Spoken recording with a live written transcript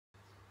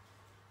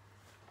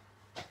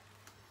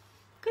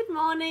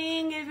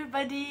morning,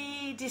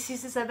 everybody. This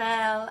is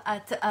Isabelle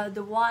at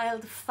the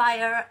Wild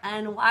Fire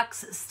and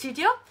Wax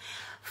Studio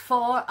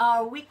for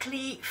our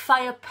weekly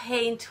Fire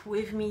Paint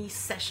With Me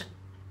session.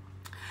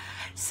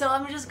 So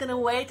I'm just gonna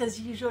wait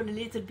as usual a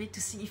little bit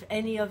to see if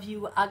any of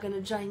you are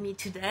gonna join me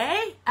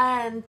today.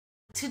 And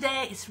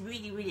today is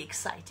really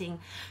exciting.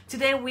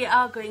 Today we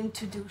are going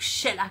to do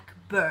shellac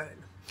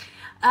burn.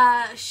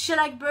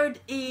 Shellac burn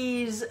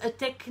is a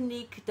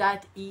technique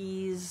that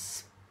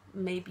is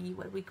maybe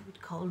what we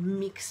could call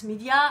mixed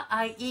media,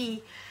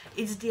 i.e.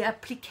 it's the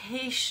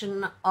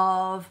application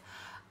of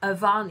a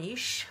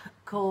varnish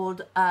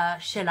called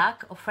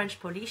shellac or French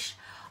polish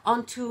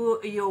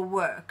onto your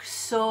work.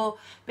 So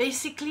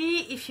basically,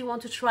 if you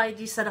want to try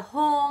this at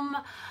home,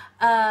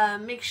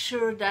 make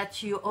sure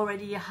that you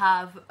already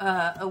have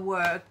a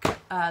work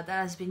that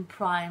has been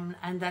primed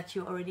and that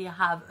you already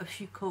have a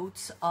few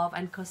coats of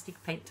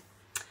encaustic paint.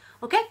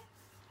 Okay?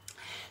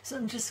 So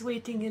I'm just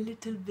waiting a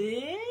little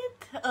bit.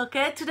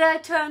 Okay, today I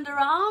turned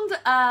around.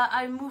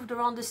 I moved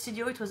around the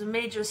studio. It was a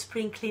major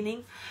spring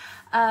cleaning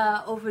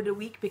over the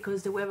week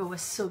because the weather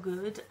was so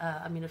good.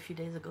 I mean, a few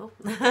days ago.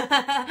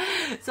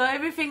 So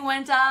everything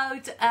went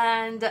out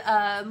and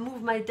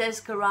moved my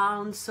desk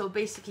around. So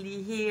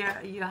basically here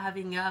you're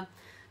having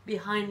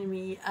behind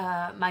me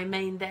my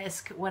main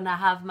desk when I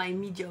have my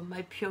medium,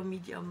 my pure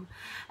medium.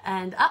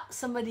 And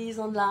somebody is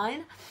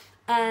online.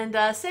 And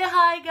say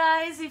hi,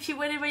 guys,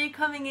 whenever you're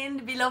coming in,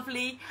 it'd be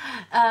lovely.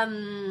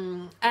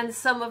 And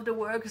some of the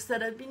works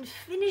that I've been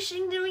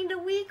finishing during the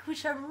week,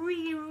 which are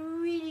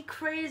really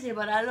crazy,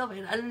 but I love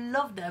it. I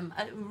love them.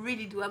 I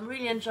really do. I'm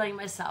really enjoying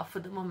myself for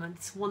the moment.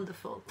 It's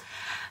wonderful.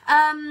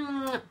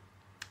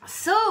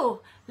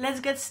 So let's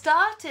get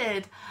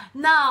started.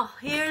 Now,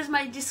 here's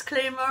my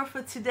disclaimer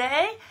for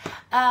today.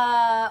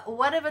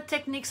 Whatever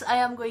techniques I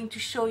am going to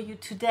show you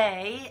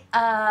today,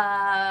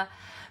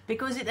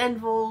 because it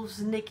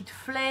involves naked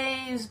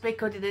flames,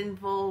 because it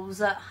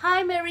involves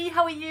hi Mary,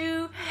 how are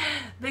you,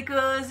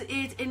 because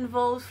it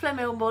involves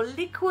flammable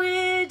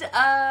liquid,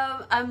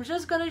 I'm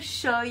just gonna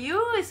show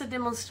you. It's a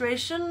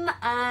demonstration,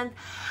 and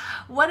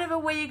whatever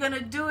way you're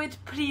gonna do it,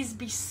 please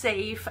be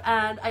safe,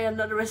 and I am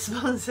not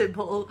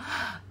responsible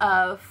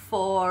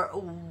for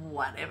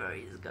whatever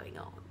is going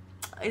on.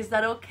 Is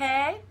that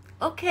okay?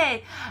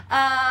 Okay,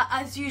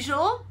 as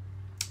usual,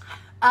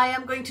 I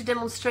am going to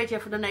demonstrate here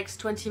for the next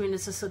 20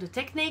 minutes or so the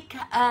technique,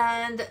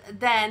 and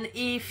then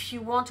if you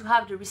want to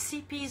have the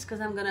recipes,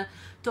 because I'm going to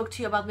talk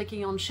to you about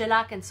making your own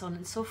shellac and so on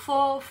and so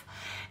forth,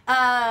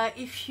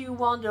 if you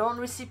want your own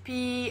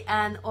recipe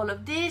and all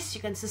of this,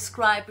 you can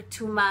subscribe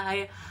to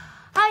my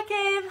hi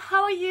Kev,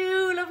 how are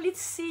you? Lovely to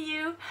see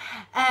you.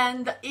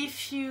 And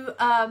if you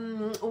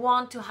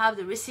want to have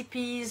the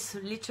recipes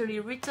literally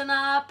written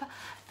up,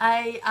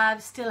 I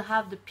still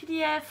have the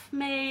PDF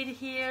made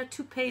here,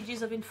 2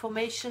 pages of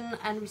information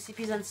and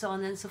recipes and so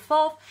on and so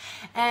forth.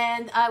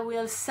 And I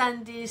will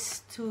send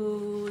this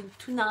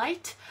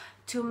tonight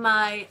to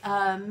my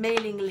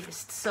mailing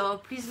list. So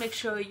please make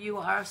sure you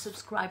are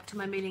subscribed to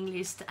my mailing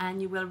list, and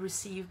you will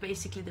receive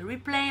basically the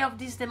replay of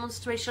this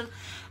demonstration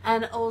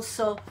and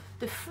also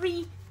the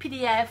free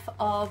PDF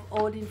of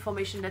all the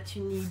information that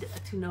you need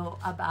to know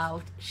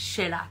about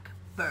shellac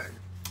burn,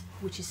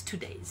 which is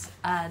today's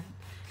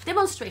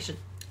demonstration.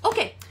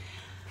 Okay,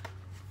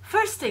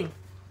 first thing,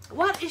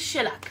 what is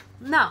shellac?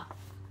 Now,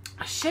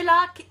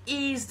 shellac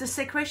is the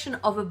secretion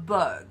of a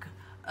bug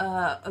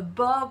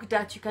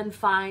that you can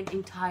find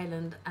in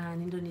Thailand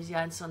and Indonesia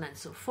and so on and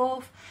so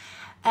forth.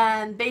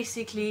 And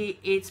basically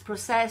it's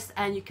processed,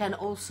 and you can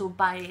also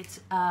buy it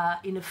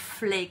in a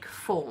flake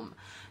form.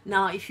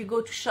 Now, if you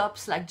go to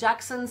shops like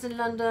Jackson's in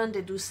London,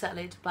 they do sell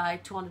it by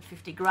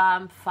 250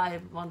 gram,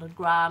 500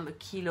 gram, a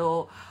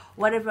kilo,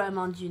 whatever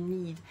amount you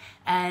need.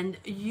 And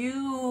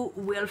you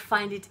will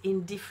find it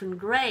in different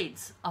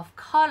grades of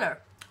color.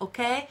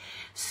 Okay,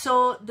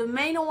 so the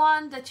main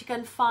one that you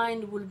can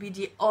find will be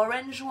the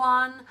orange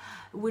one,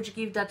 which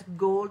gives that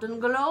golden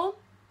glow.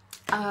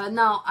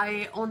 Now,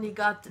 I only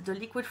got the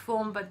liquid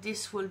form, but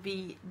this will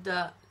be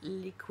the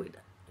liquid.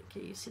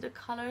 Okay, you see the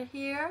color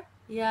here?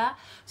 Yeah,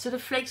 so the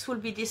flakes will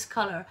be this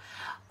color,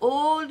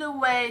 all the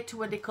way to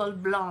what they call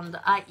blonde,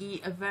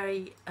 i.e. a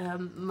very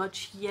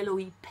much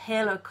yellowy,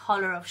 paler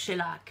color of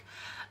shellac.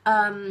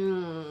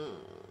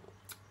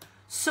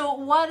 So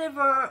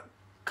whatever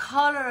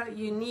color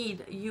you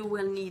need, you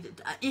will need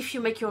it if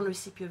you make your own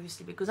recipe,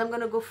 obviously, because I'm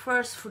going to go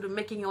first for the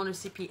making your own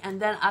recipe,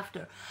 and then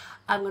after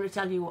I'm going to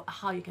tell you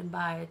how you can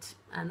buy it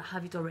and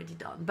have it already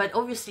done. But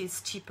obviously it's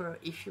cheaper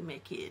if you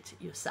make it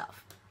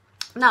yourself.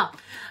 Now,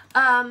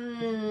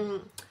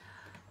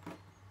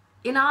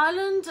 in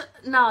Ireland,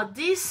 now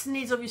this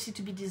needs obviously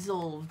to be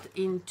dissolved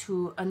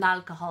into an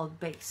alcohol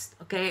base,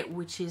 okay,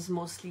 which is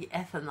mostly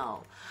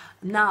ethanol.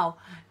 Now,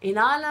 in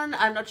Ireland,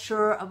 I'm not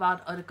sure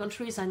about other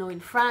countries. I know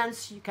in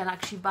France, you can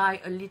actually buy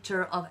a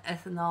liter of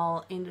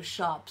ethanol in the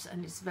shops,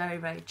 and it's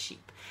very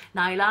cheap.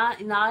 Now,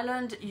 in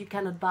Ireland, you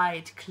cannot buy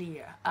it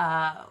clear,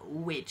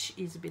 which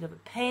is a bit of a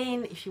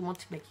pain if you want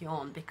to make your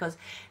own, because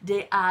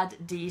they add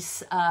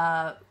this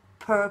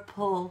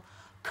purple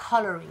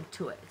coloring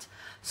to it,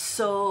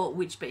 so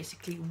which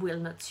basically will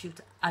not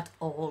suit at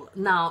all.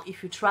 Now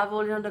if you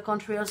travel in the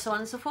country or so on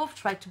and so forth,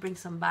 try to bring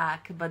some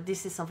back, but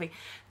this is something.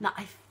 Now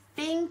I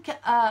think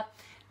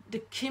the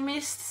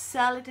chemists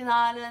sell it in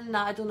Ireland.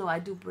 Now I don't know, I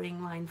do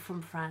bring mine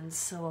from France,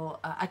 so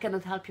I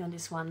cannot help you on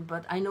this one,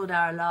 but I know there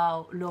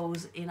are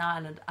laws in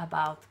Ireland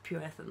about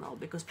pure ethanol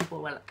because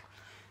people were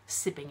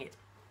sipping it.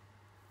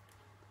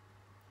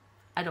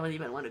 I don't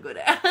even want to go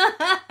there.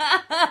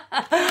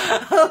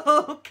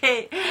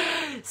 Okay,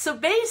 so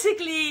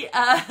basically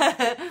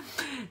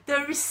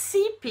the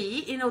recipe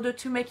in order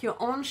to make your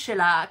own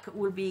shellac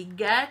will be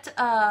get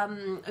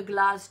a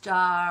glass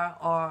jar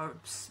or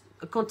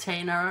a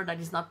container that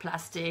is not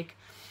plastic,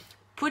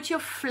 put your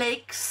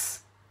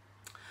flakes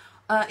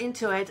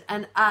into it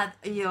and add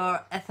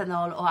your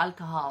ethanol or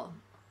alcohol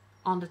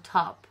on the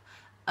top,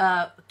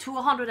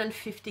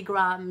 250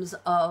 grams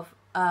of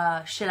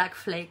shellac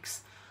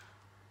flakes,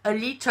 a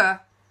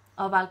liter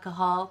of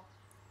alcohol,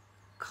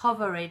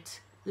 cover it,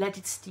 let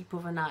it steep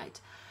overnight.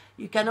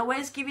 You can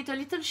always give it a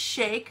little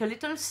shake, a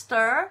little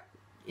stir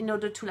in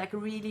order to like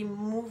really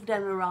move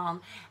them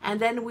around, and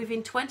then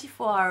within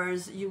 24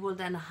 hours you will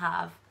then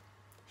have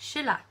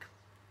shellac,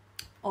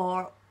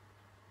 or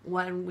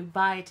when we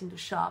buy it in the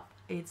shop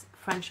it's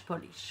French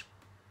polish,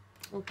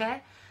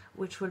 okay,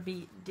 which will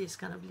be this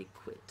kind of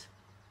liquid.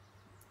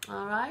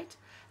 All right,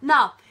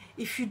 now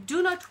if you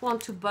do not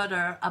want to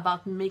bother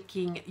about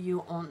making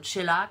your own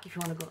shellac, if you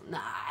want to go, nah,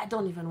 I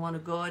don't even want to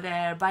go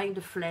there, buying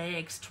the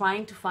flakes,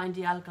 trying to find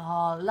the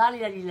alcohol, la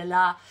la la la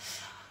la,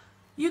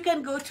 you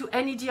can go to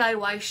any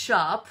DIY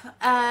shop,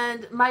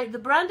 and the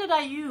brand that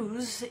I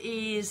use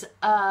is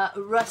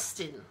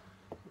Rustin.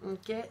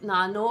 Okay, now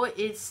I know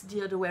it's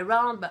the other way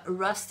around, but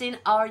Rustin,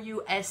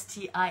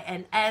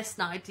 R-U-S-T-I-N-S.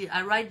 Now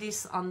I write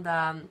this on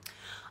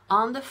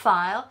the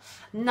file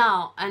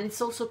now, and it's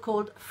also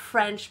called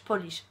French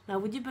polish. Now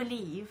would you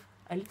believe,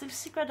 a little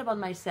secret about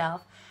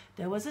myself,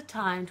 there was a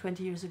time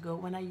 20 years ago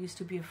when I used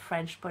to be a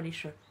French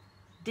polisher.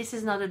 This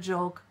is not a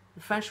joke.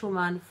 The French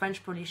woman,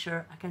 French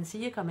polisher, I can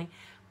see you coming,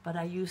 but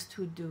I used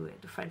to do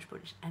it, the French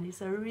polish, and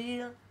it's a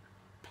real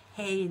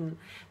pain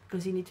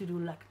because you need to do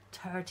like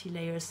 30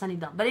 layers sanding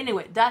down. But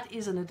anyway, that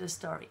is another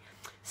story.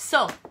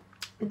 So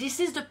this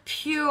is the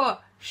pure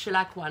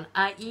shellac one,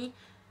 i.e.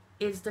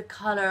 it's the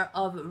color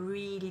of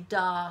really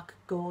dark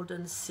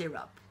golden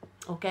syrup.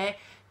 Okay,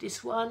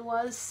 this one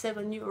was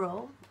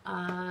 €7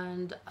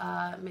 and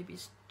maybe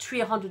it's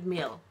 300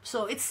 ml,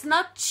 so it's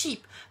not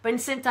cheap, but at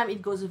the same time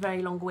it goes a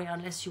very long way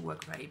unless you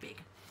work very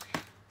big.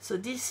 So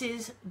this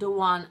is the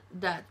one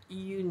that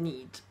you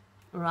need.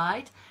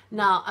 Right,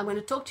 now I'm going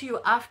to talk to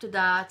you after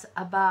that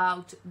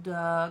about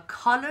the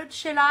colored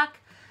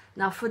shellac.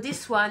 Now for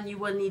this one you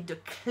will need the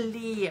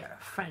clear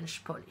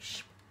French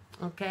polish,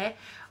 okay,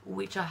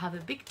 which I have a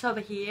big tub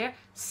here,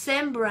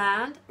 same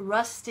brand,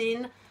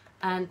 Rustin,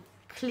 and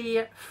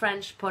clear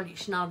French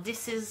polish. Now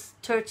this is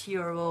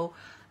 €30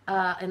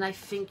 and I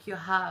think you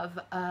have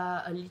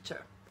a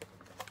liter.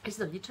 Is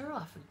it a liter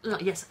or no,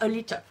 yes, a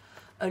liter.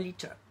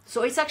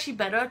 So it's actually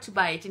better to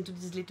buy it into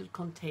these little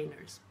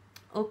containers.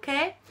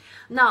 Okay,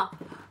 now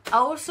I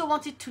also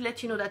wanted to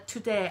let you know that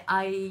today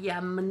I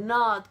am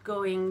not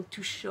going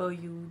to show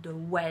you the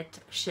wet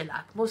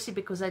shellac, mostly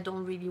because I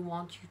don't really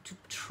want you to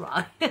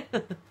try.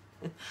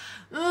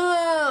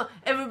 Oh,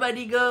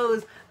 everybody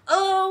goes,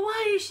 oh,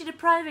 why is she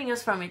depriving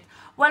us from it?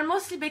 Well,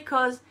 mostly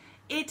because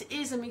it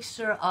is a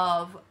mixture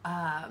of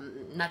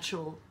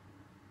natural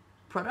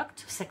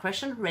product,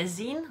 secretion,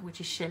 resin,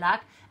 which is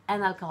shellac,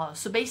 and alcohol.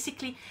 So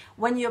basically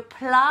when you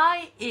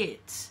apply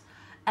it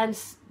and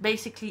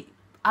basically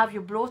have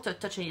your blower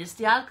touching it,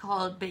 the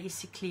alcohol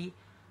basically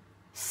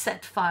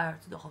set fire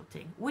to the whole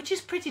thing, which is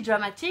pretty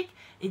dramatic.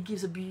 It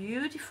gives a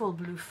beautiful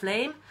blue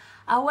flame.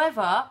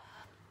 However,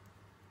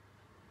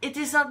 it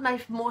is not my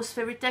most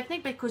favorite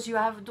technique because you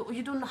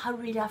don't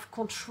really have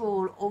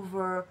control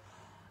over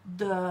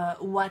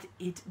what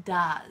it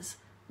does.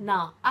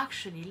 Now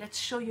actually let's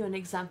show you an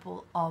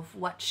example of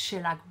what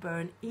shellac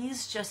burn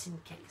is, just in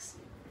case.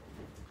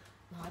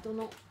 Now I don't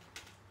know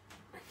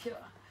if you're...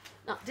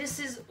 Now this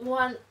is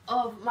one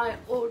of my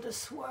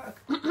oldest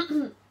work.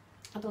 I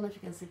don't know if you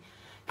can see.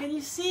 Can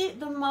you see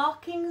the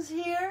markings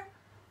here?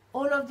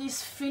 All of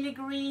this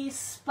filigree,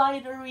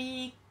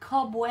 spidery,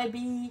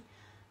 cobwebby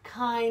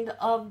kind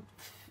of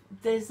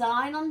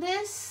design on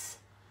this.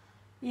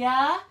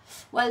 Yeah,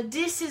 well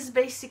this is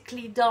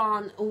basically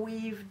done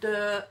with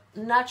the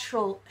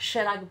natural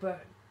shellac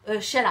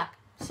shellac,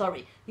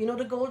 sorry, you know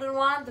the golden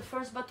one, the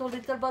first bottle,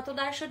 little bottle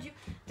that I showed you?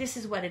 This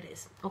is what it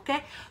is,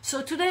 okay?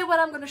 So today what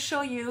I'm going to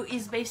show you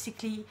is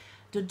basically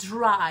the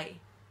dry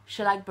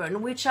shellac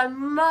burn, which I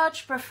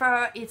much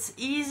prefer. It's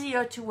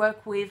easier to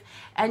work with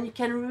and you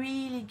can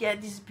really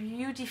get this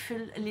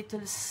beautiful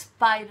little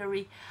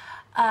spidery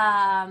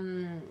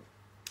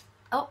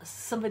oh,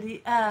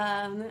 somebody,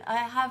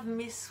 I have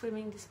missed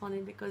swimming this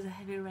morning because of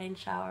heavy rain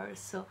showers,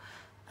 so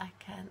I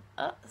can,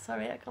 oh,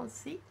 sorry, I can't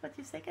see what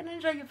you say. Can I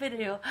enjoy your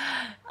video?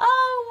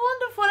 Oh,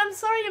 wonderful. I'm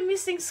sorry you're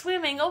missing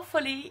swimming.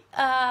 Hopefully,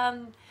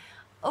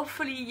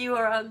 hopefully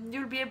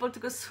you'll be able to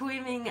go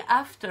swimming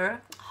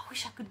after. I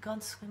wish I could go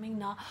swimming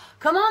now.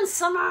 Come on,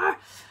 summer.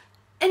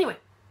 Anyway,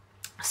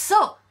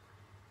 so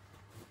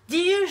the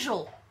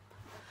usual.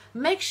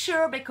 Make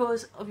sure,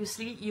 because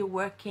obviously you're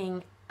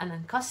working an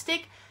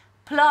encaustic,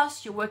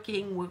 plus you're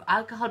working with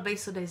alcohol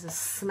base, so there's a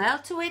smell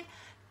to it.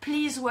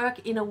 Please work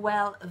in a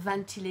well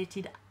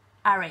ventilated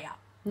area.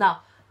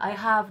 Now, I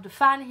have the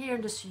fan here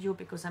in the studio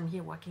because I'm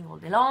here working all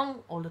day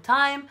long, all the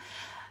time,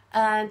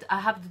 and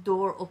I have the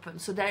door open,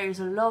 so there is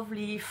a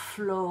lovely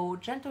flow,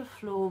 gentle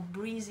flow,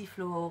 breezy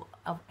flow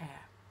of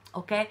air.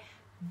 Okay,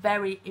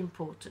 very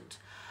important.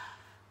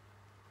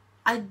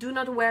 I do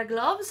not wear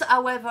gloves,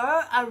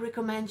 however, I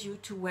recommend you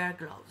to wear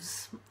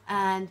gloves,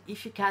 and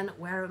if you can,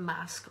 wear a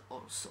mask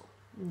also.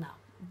 Now,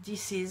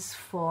 this is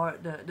for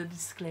the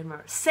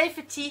disclaimer.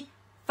 Safety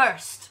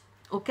first,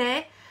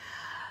 okay?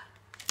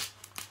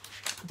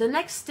 The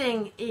next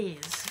thing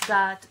is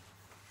that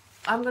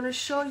I'm going to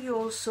show you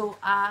also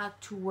how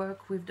to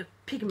work with the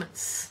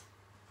pigments,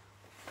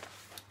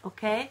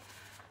 okay?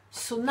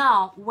 So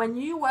now, when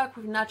you work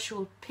with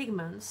natural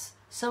pigments,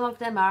 some of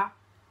them are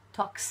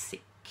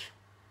toxic.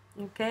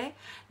 Okay,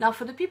 now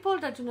for the people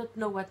that do not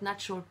know what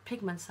natural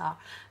pigments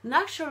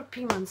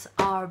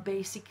are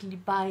basically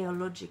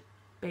biologic,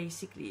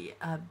 based.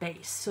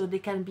 So they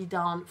can be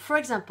done, for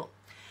example,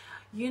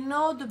 you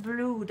know the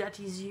blue that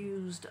is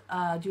used,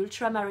 the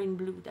ultramarine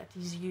blue that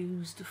is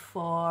used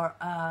for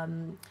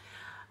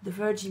the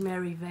Virgin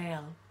Mary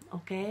veil,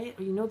 okay?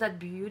 You know that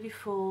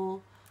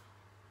beautiful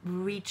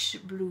rich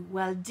blue.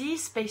 Well,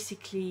 this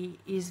basically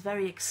is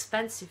very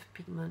expensive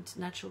pigment,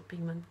 natural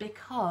pigment,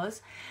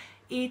 because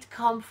it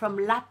comes from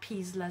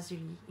lapis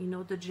lazuli, you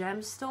know, the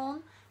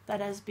gemstone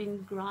that has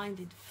been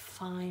grinded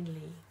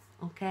finely,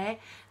 okay?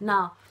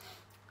 Now,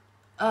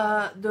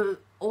 the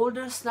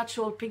oldest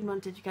natural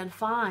pigment that you can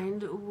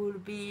find will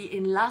be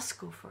in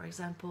Lascaux, for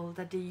example,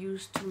 that they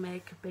used to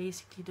make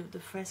basically the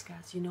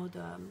frescoes, you know,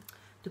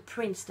 the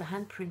prints, the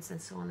handprints, and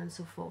so on and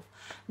so forth.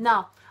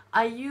 Now,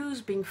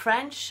 being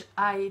French,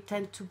 I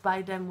tend to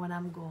buy them when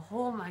I go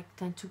home. I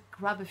tend to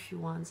grab a few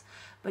ones,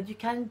 but you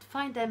can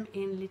find them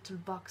in little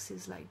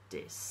boxes like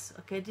this.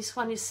 Okay, this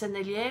one is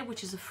Sennelier,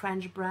 which is a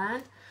French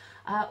brand.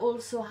 I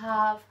also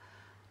have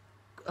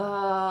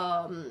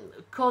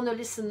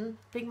Cornelissen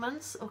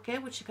pigments, okay,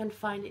 which you can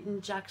find in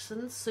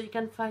Jackson's. So you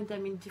can find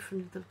them in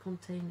different little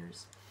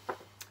containers.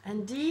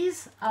 And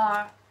these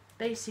are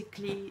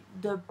basically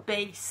the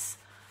base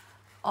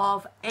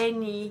of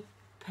any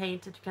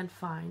paint that you can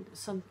find.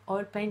 Some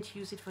oil paint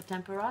use it for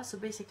tempera, so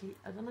basically,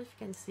 I don't know if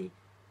you can see,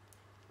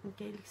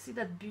 okay, you see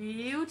that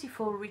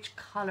beautiful rich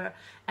color,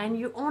 and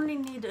you only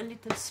need a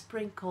little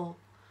sprinkle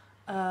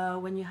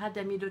when you add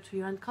them either to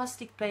your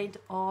encaustic paint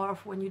or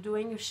when you're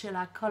doing your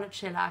shellac, colored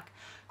shellac,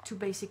 to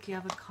basically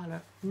have a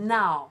color.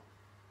 Now,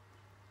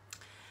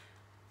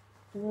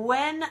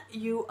 when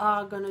you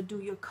are going to do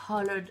your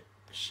colored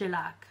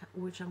shellac,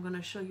 which I'm going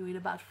to show you in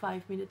about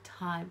 5 minutes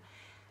time,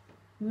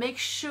 make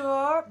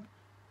sure,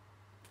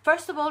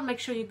 first of all, make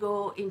sure you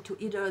go into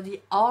either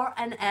the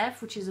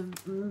R&F, which is a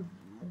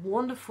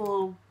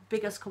wonderful,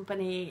 biggest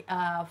company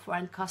for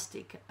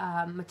encaustic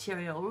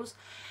materials.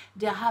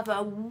 They have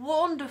a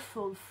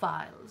wonderful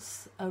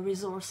files,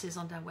 resources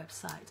on their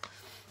website.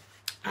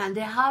 And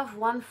they have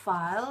one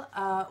file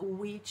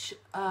which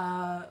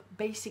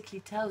basically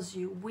tells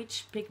you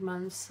which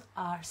pigments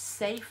are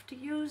safe to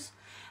use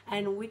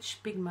and which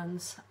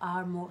pigments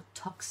are more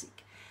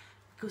toxic.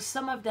 Because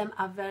some of them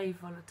are very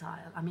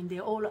volatile. I mean,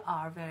 they all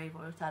are very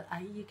volatile.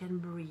 You can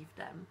breathe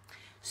them.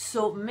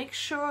 So make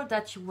sure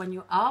that when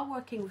you are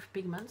working with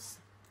pigments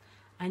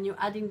and you're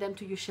adding them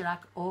to your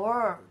shellac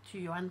or to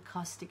your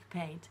encaustic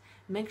paint,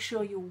 make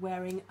sure you're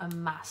wearing a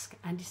mask.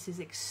 And this is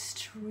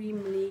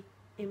extremely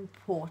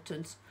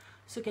important.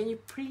 So can you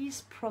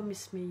please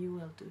promise me you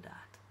will do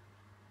that?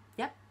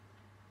 Yep?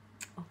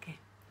 Okay.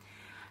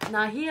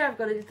 Now here I've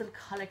got a little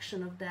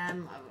collection of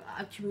them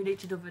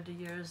accumulated over the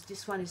years.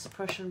 This one is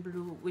Prussian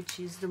blue, which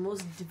is the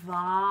most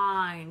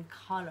divine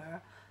color.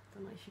 I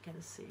don't know if you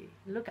can see.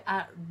 Look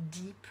how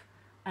deep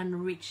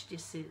and rich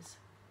this is.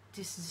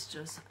 This is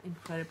just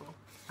incredible.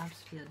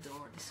 Absolutely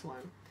adore this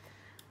one.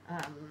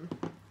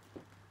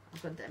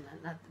 I've got them.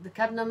 The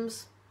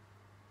cadmiums,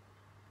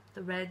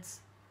 the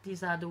reds,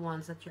 these are the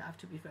ones that you have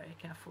to be very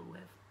careful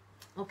with.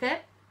 Okay?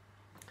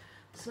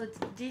 So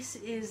this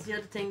is the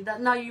other thing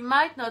that now you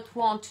might not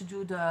want to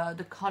do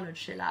the colored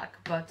shellac,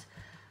 but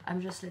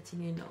I'm just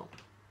letting you know.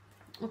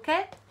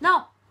 Okay,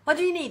 now what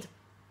do you need?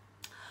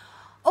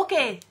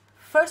 Okay,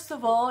 first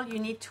of all, you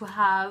need to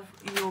have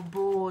your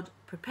board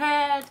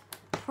prepared,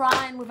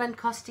 primed with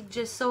encaustic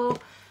gesso,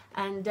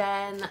 and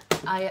then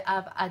I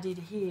have added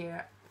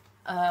here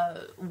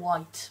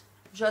white,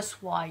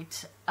 just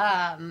white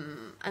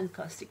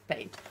encaustic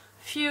paint,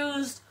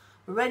 fused,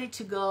 ready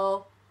to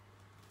go.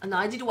 And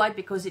I did white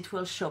because it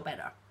will show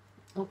better.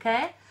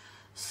 Okay,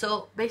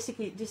 so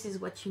basically this is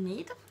what you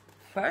need.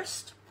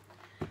 First,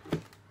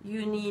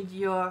 you need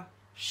your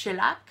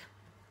shellac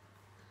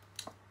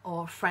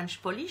or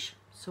French polish.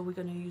 So we're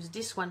going to use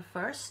this one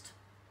first.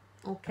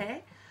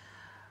 Okay,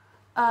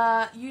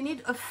 you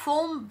need a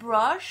foam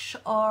brush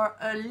or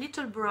a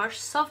little brush,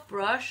 soft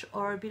brush,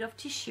 or a bit of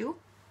tissue,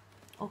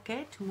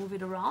 okay, to move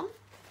it around.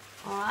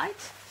 All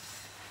right.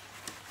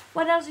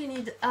 What else you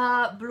need?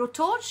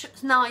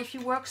 Blowtorch. Now, if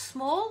you work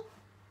small,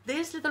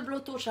 these little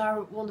blowtorch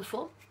are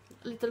wonderful.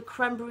 Little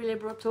creme brulee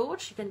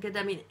blowtorch. You can get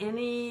them in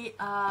any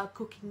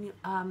cooking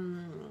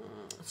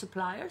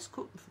suppliers,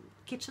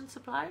 kitchen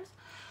suppliers.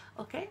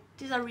 Okay,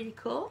 these are really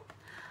cool,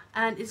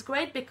 and it's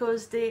great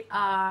because they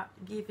are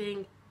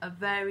giving a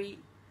very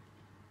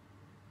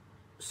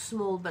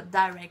small but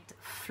direct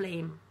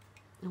flame.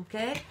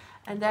 Okay,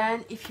 and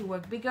then if you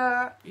work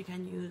bigger, you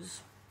can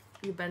use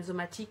your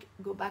benzomatic.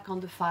 Go back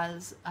on the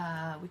files,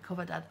 we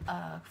covered that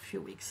a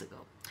few weeks ago.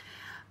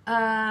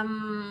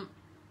 And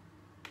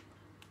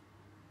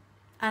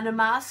a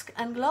mask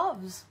and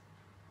gloves.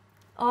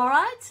 All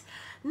right,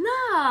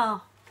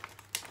 now,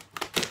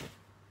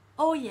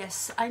 oh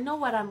yes, I know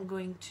what I'm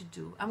going to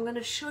do. I'm going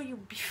to show you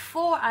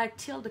before I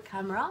tilt the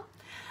camera.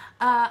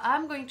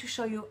 I'm going to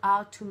show you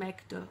how to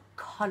make the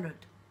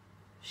colored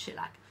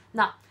shellac.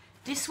 Now,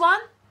 this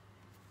one,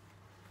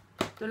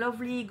 the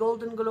lovely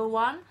golden glow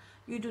one,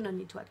 you do not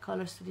need to add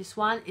colors to this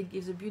one. It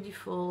gives a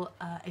beautiful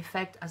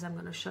effect, as I'm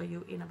going to show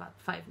you in about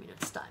 5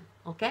 minutes time.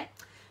 Okay,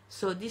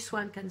 so this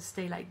one can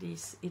stay like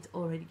this. It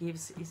already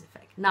gives its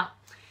effect. Now,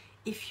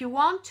 if you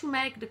want to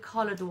make the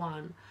colored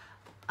one,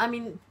 I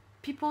mean,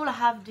 people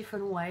have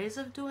different ways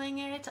of doing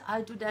it.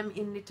 I do them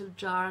in little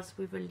jars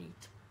with a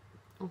lid.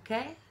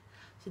 Okay,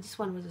 so this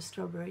one was a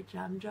strawberry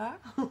jam jar.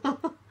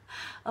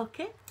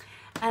 Okay,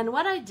 and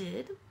what I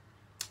did,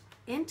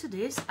 into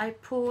this I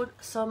poured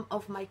some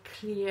of my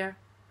clear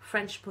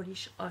French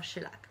polish or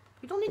shellac.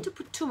 You don't need to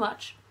put too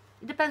much,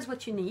 it depends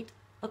what you need.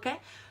 Okay,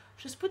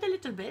 just put a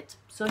little bit.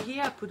 So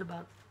here I put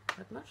about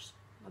that much,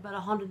 about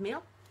 100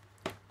 ml.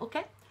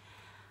 Okay,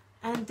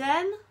 and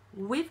then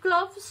with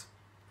gloves,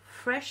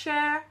 fresh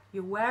air,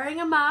 you're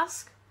wearing a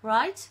mask,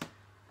 right?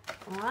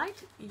 All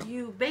right,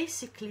 you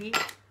basically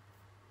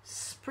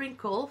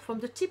sprinkle from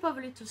the tip of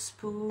a little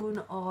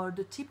spoon or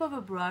the tip of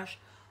a brush.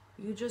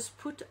 You just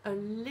put a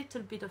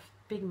little bit of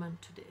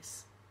pigment to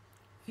this.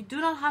 You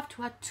do not have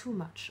to add too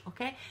much,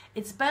 okay?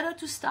 It's better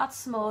to start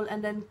small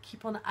and then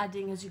keep on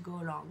adding as you go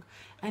along.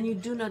 And you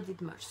do not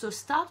need much. So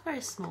start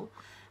very small.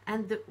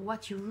 And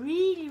what you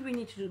really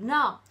need to do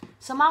now,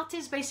 some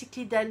artists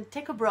basically then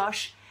take a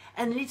brush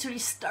and literally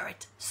stir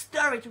it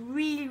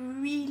really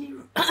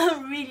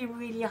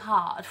really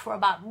hard for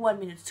about 1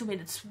 minute, 2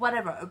 minutes,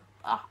 whatever,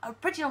 a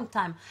pretty long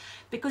time,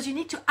 because you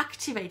need to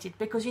activate it,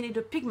 because you need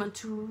the pigment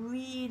to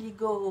really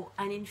go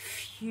and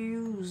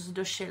infuse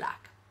the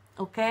shellac,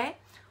 okay,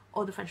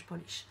 or the French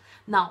polish.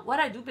 Now what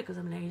I do, because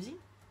I'm lazy,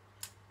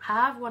 I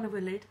have one of a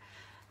lid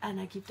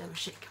and I give them a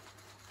shake.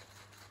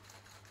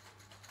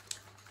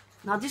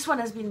 Now this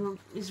one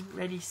is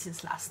ready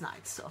since last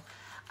night, so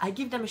I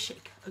give them a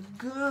shake, a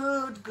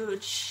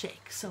good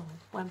shake. So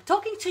when I'm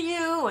talking to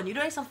you and you're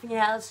doing something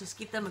else, just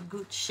give them a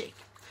good shake.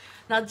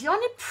 Now the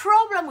only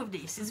problem with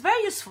this, is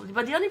very useful,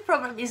 but the only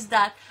problem is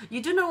that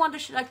you do not want the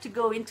shellac to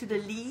go into the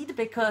lid,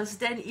 because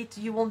then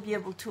you won't be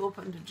able to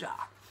open the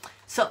jar.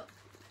 So,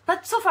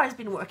 but so far it's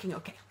been working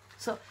okay.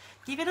 So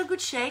give it a good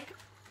shake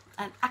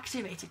and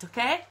activate it,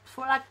 okay?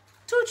 For like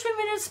 2-3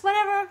 minutes,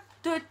 whatever,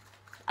 do it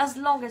as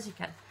long as you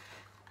can.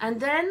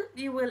 And then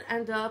you will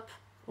end up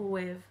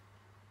with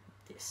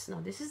this. Now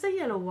this is the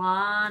yellow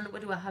one.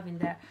 What do I have in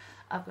there?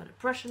 I've got a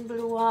Prussian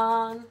blue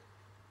one.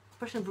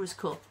 Prussian blue is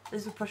cool.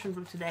 This is a Prussian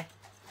blue today.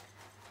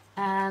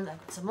 And I've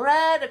got some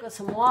red, I've got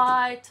some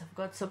white, I've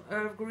got some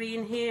herb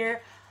green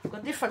here. I've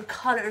got different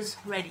colors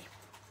ready.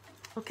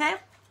 Okay?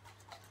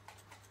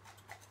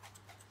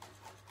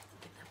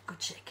 Give them a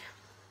good shake.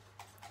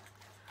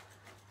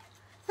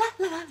 La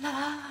la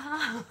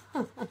la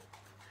la.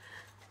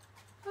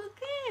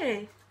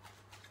 Okay.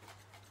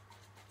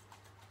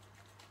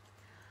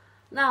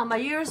 Now, my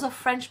years of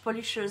French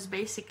polishers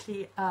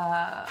basically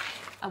are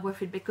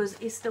worth it, because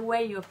it's the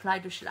way you apply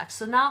the shellac.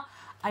 So now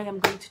I am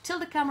going to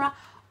tilt the camera.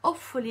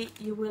 Hopefully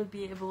you will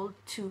be able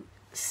to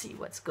see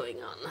what's going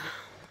on.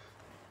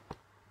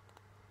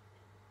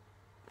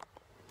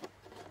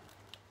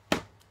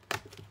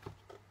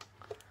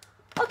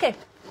 Okay,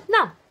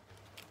 now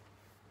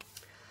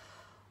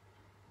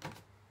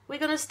we're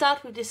going to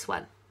start with this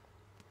one.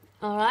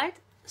 All right,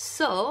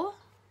 so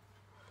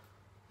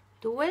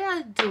the way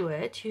I do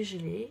it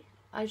usually,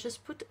 I just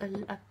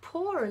I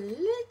pour a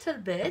little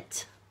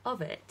bit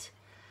of it,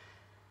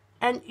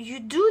 and you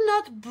do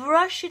not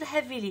brush it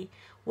heavily.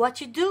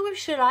 What you do with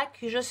shellac,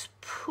 you just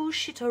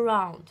push it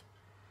around.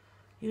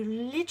 You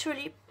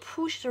literally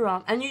push it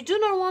around, and you do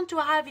not want to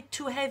have it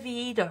too heavy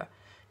either,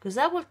 because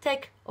that will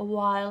take a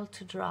while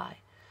to dry.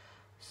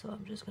 So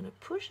I'm just going to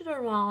push it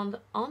around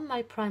on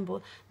my prime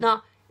board.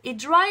 Now it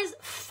dries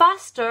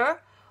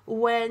faster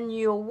when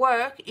your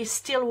work is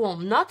still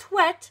warm, not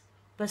wet,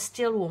 but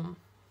still warm.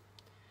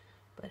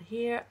 But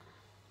here,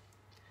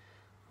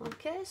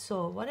 okay,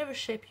 so whatever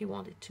shape you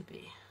want it to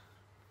be.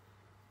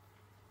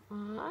 All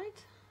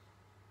right,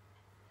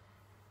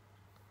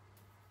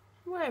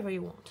 whatever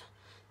you want.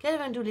 Can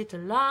even do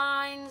little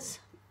lines,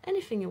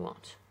 anything you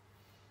want.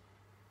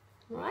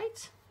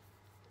 Right?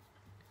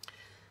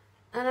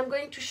 And I'm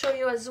going to show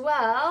you as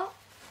well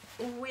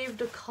with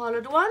the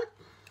colored one.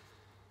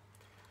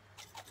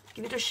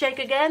 Give it a shake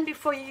again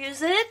before you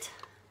use it.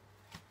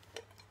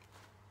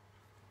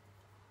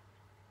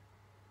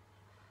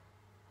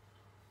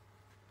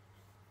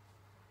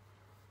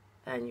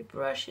 And you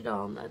brush it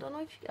on. I don't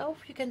know if you, I hope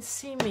you can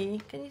see me.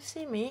 Can you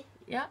see me?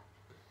 Yeah.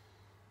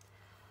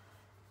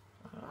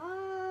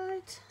 All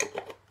right.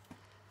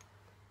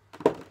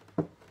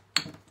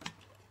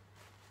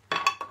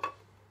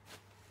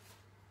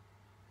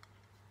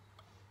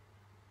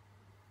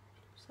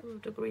 Some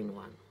of the green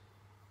one.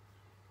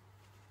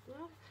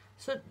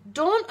 So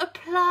don't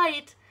apply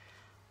it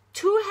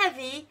too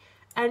heavy,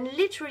 and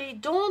literally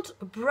don't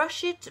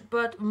brush it,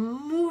 but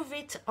move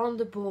it on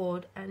the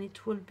board, and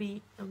it will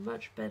be a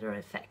much better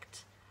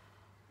effect.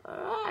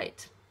 All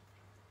right.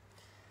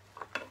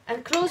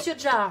 And close your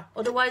jar,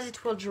 otherwise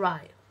it will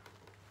dry.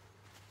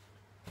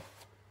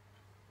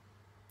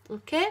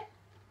 Okay?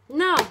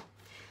 Now,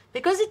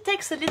 because it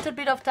takes a little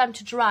bit of time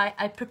to dry,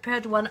 I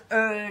prepared one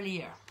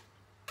earlier.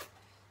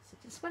 So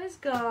this one is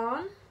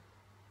gone.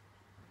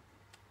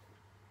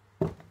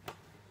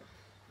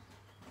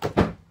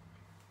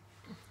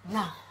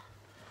 Now,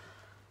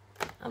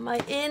 am I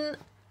in?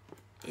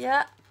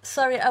 Yeah,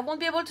 sorry, I won't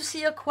be able to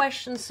see your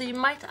question, so you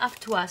might have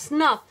to ask.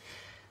 Now,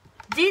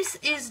 this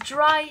is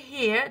dry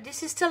here.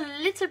 This is still a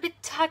little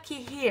bit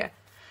tacky here.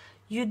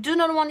 You do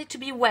not want it to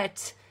be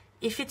wet.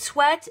 If it's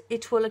wet,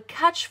 it will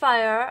catch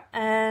fire,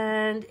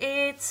 and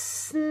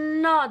it's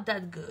not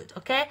that good,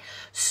 okay?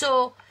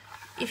 So,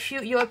 if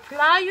you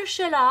apply your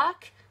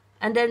shellac,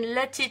 and then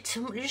let it,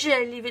 usually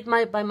I leave it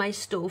by my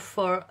stove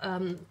for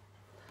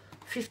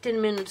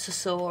 15 minutes or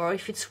so, or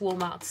if it's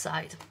warm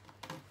outside.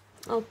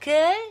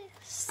 Okay,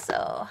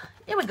 so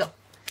here we go.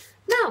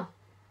 Now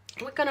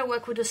we're gonna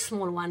work with a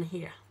small one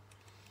here.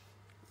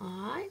 All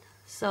right,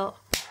 so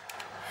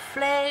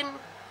flame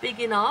big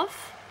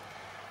enough,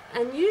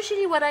 and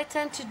usually what I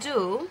tend to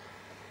do,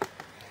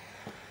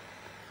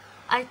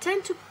 I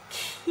tend to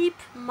keep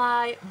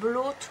my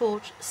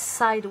blowtorch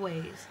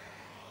sideways.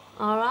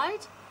 All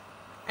right,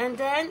 and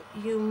then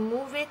you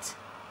move it.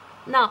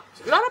 Now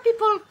a lot of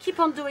people keep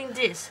on doing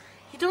this.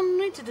 You don't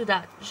need to do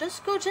that.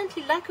 Just go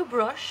gently like a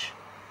brush.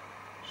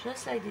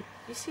 Just like this.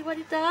 You see what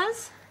it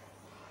does?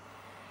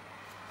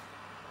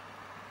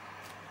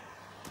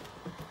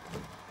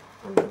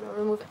 I'm going to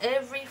remove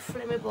every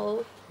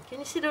flammable. Can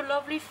you see the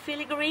lovely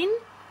filigree?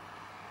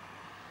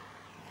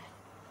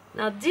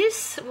 Now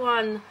this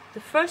one,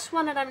 the first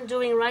one that I'm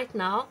doing right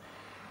now,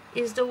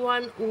 is the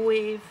one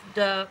with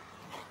the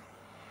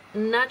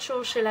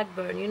natural shellac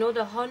burn. You know,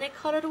 the honey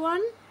colored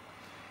one?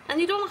 And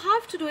you don't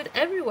have to do it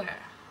everywhere.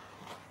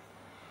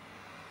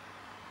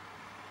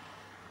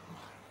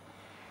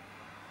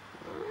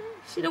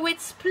 See the way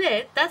it's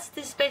split? That's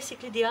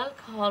basically the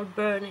alcohol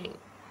burning.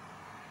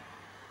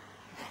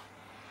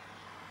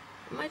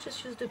 I might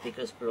just use the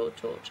biggest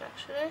blowtorch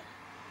actually.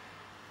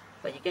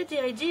 But you get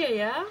the idea,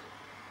 yeah?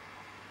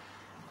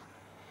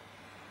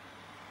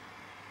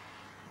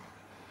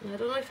 I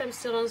don't know if I'm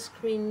still on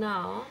screen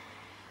now.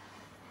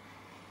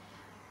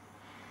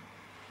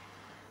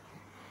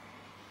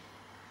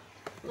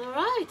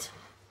 Alright,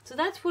 so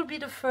that will be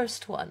the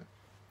first one.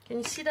 Can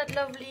you see that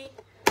lovely?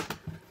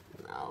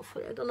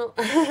 I don't know,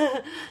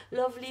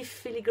 lovely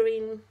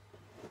filigree.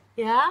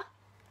 Yeah,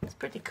 it's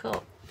pretty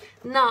cool.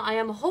 Now I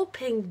am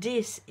hoping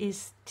this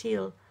is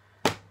still,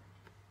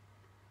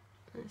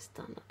 it's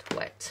still not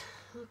wet.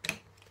 Okay,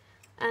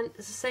 and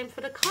it's the same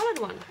for the colored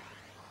one.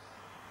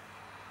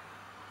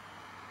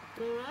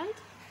 All right,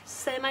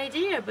 same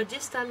idea, but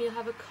this time you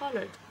have a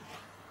colored.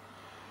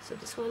 So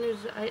this one is,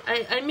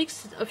 I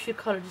mixed a few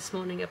colors this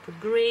morning. I put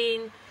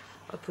green,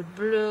 I put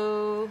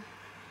blue.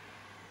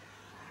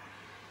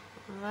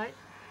 Alright.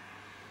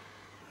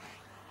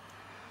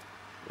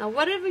 Now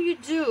whatever you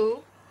do,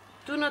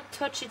 do not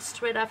touch it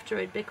straight after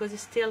it, because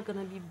it's still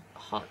gonna be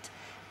hot,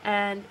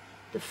 and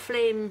the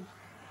flame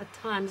at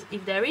times,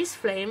 if there is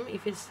flame,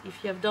 if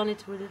you have done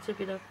it with a little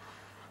bit of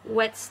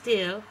wet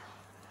still,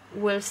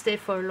 will stay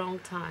for a long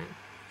time.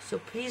 So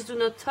please do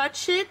not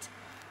touch it.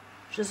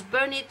 Just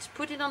burn it,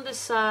 put it on the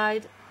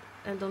side,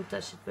 and don't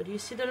touch it. But you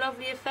see the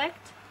lovely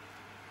effect?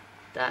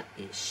 That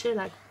is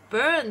shellac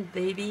burn,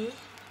 baby.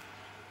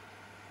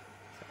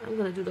 I'm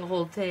gonna do the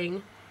whole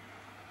thing,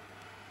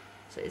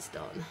 so it's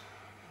done.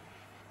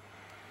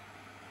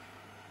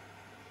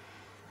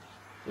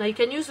 Now you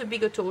can use a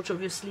bigger torch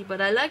obviously,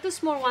 but I like the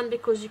small one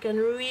because you can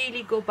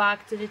really go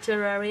back to little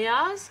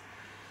areas,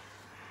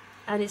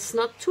 and it's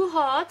not too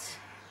hot.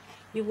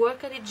 You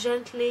work at it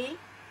gently.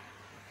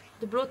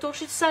 The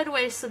blowtorch is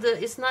sideways, so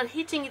it's not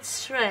hitting it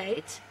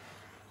straight.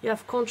 You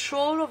have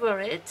control over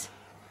it.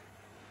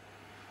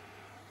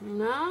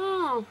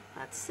 Now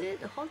that's it,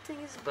 the whole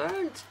thing is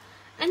burnt.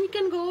 And you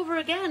can go over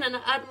again and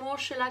add more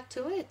shellac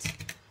to it.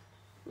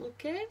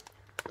 Okay,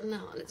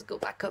 now let's go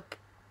back up.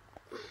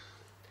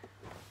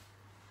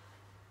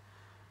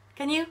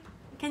 Can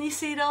you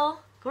see it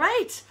all?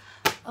 Great.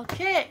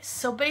 Okay,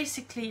 so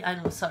basically, I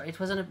know, sorry, it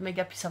wasn't a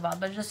mega piece of art,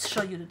 but just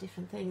show you the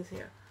different things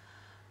here.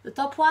 The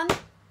top one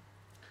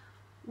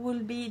will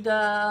be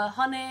the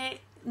honey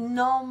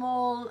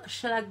normal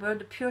shellac bird,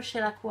 the pure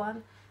shellac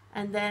one,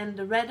 and then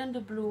the red and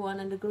the blue one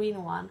and the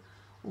green one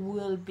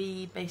will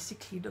be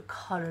basically the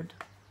colored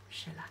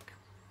shellac.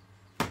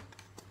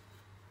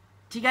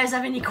 Do you guys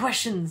have any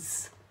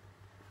questions?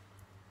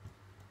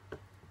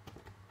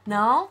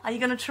 No? Are you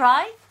gonna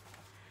try?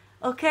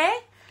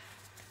 Okay?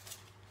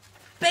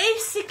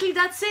 Basically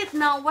that's it.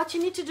 Now what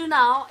you need to do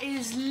now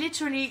is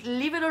literally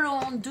leave it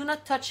alone, do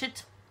not touch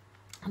it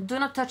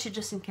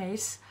just in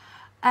case,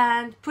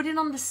 and put it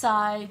on the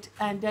side,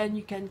 and then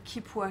you can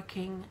keep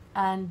working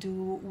and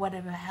do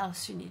whatever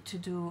else you need to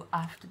do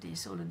after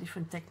this, all the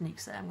different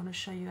techniques that I'm going to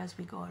show you as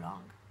we go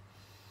along.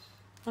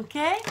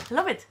 Okay,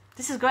 love it.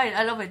 This is great.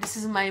 I love it. This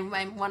is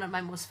one of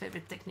my most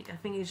favorite techniques. I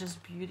think it's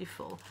just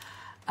beautiful,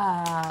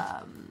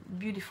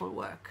 beautiful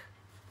work.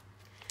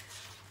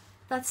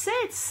 That's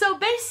it. So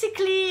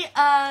basically,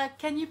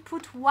 can you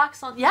put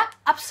wax on? Yeah,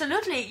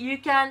 absolutely. You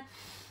can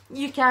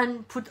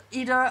put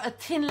either a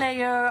thin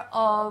layer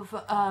of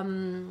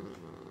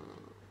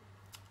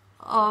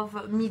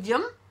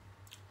medium,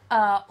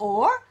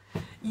 or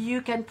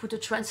you can put a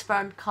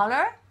transparent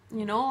color,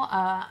 you know,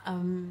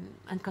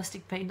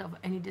 encaustic paint of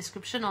any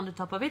description on the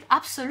top of it.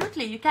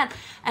 Absolutely, you can.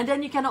 And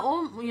then you can,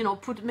 you know,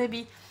 put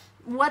maybe.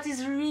 What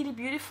is really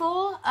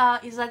beautiful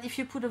is that if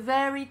you put a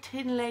very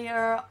thin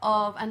layer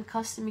of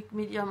encaustic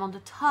medium on the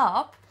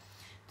top,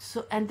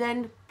 so and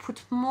then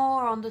put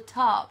more on the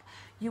top,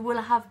 you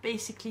will have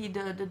basically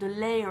the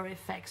layer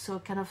effect, so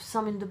kind of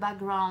some in the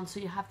background, so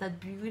you have that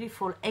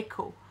beautiful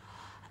echo.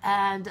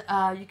 And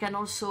you can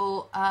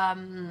also,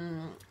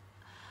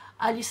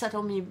 Alisa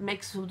told me,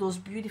 makes those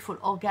beautiful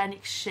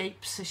organic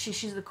shapes.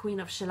 She's the queen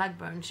of shellac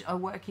burn. Her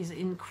work is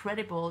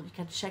incredible. You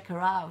can check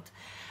her out.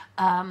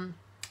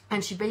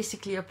 And she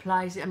basically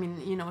applies, I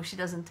mean, you know, she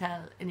doesn't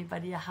tell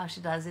anybody how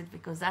she does it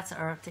because that's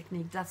her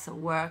technique, that's her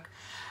work.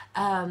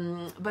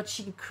 But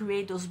she can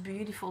create those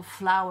beautiful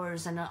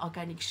flowers and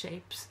organic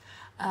shapes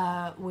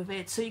with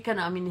it. So you can,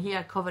 I mean, here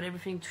I covered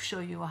everything to show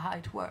you how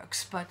it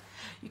works, but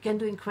you can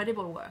do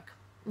incredible work.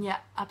 Yeah,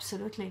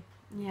 absolutely.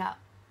 Yeah,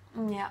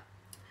 yeah.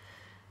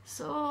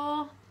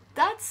 So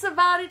that's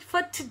about it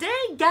for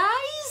today,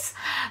 guys.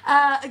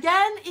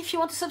 Again, if you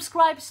want to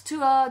subscribe to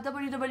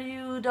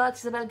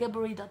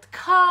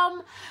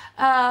www.isabellegabory.com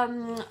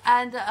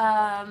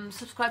and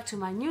subscribe to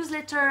my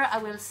newsletter, I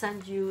will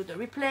send you the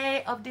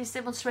replay of this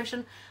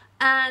demonstration,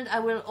 and I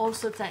will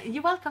also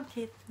you're welcome,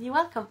 Kate, you're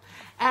welcome.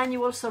 And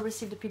you also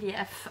receive the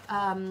PDF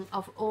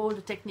of all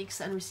the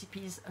techniques and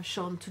recipes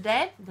shown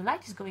today. The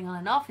light is going on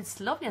and off. It's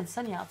lovely and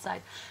sunny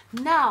outside.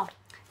 Now,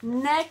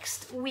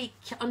 next week,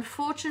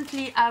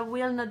 unfortunately, I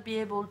will not be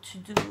able to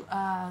do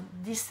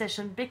this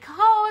session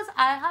because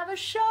I have a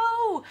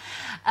show.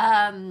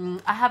 I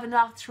have an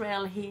art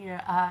trail here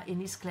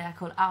in East Clare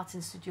called Arts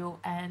in Studio,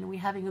 and we're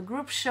having a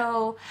group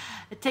show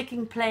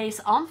taking place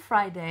on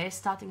Friday,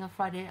 starting on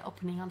Friday,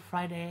 opening on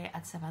Friday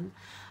at 7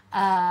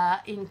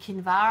 in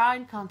Kinvara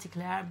in County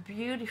Clare.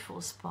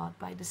 Beautiful spot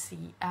by the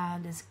sea,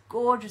 and there's a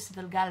gorgeous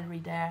little gallery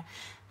there,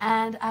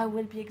 and I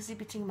will be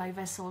exhibiting my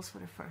vessels for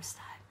the first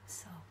time.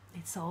 So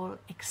it's all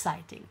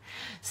exciting.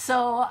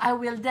 So I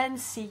will then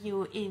see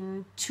you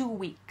in 2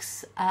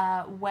 weeks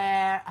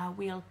where I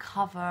will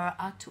cover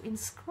how to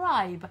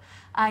inscribe,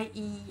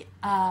 i.e.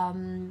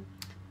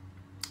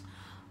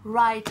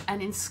 write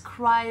and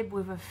inscribe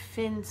with a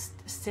thin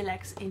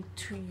stilex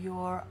into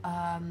your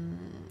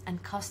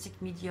encaustic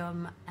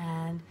medium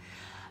and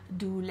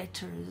do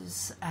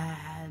letters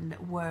and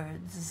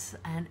words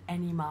and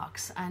any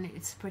marks, and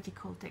it's a pretty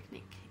cool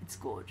technique. It's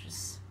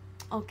gorgeous.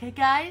 Okay,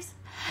 guys,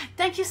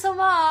 thank you so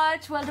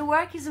much. Well, the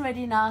work is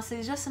ready now, so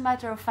it's just a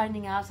matter of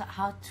finding out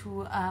how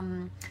to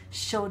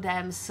show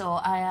them.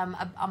 So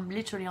I'm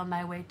literally on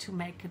my way to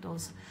make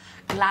those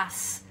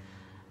glass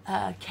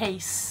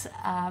case.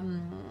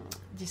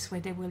 This way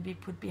they will be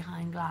put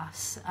behind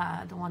glass.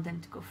 I don't want them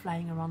to go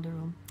flying around the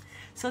room.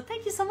 So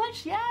thank you so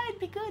much. Yeah, it'd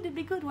be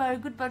good. We're a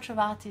good bunch of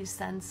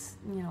artists, and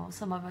you know,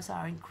 some of us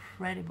are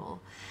incredible,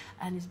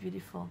 and it's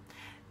beautiful.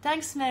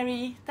 Thanks,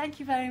 Mary. Thank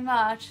you very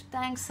much.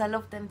 Thanks. I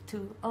love them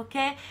too.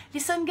 Okay.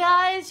 Listen,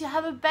 guys, you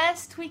have a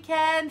best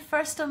weekend.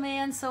 1st of May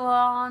and so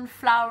on.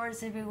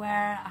 Flowers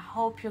everywhere. I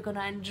hope you're going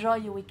to enjoy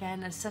your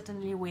weekend. I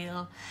certainly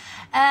will.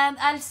 And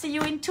I'll see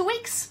you in 2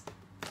 weeks.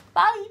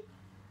 Bye.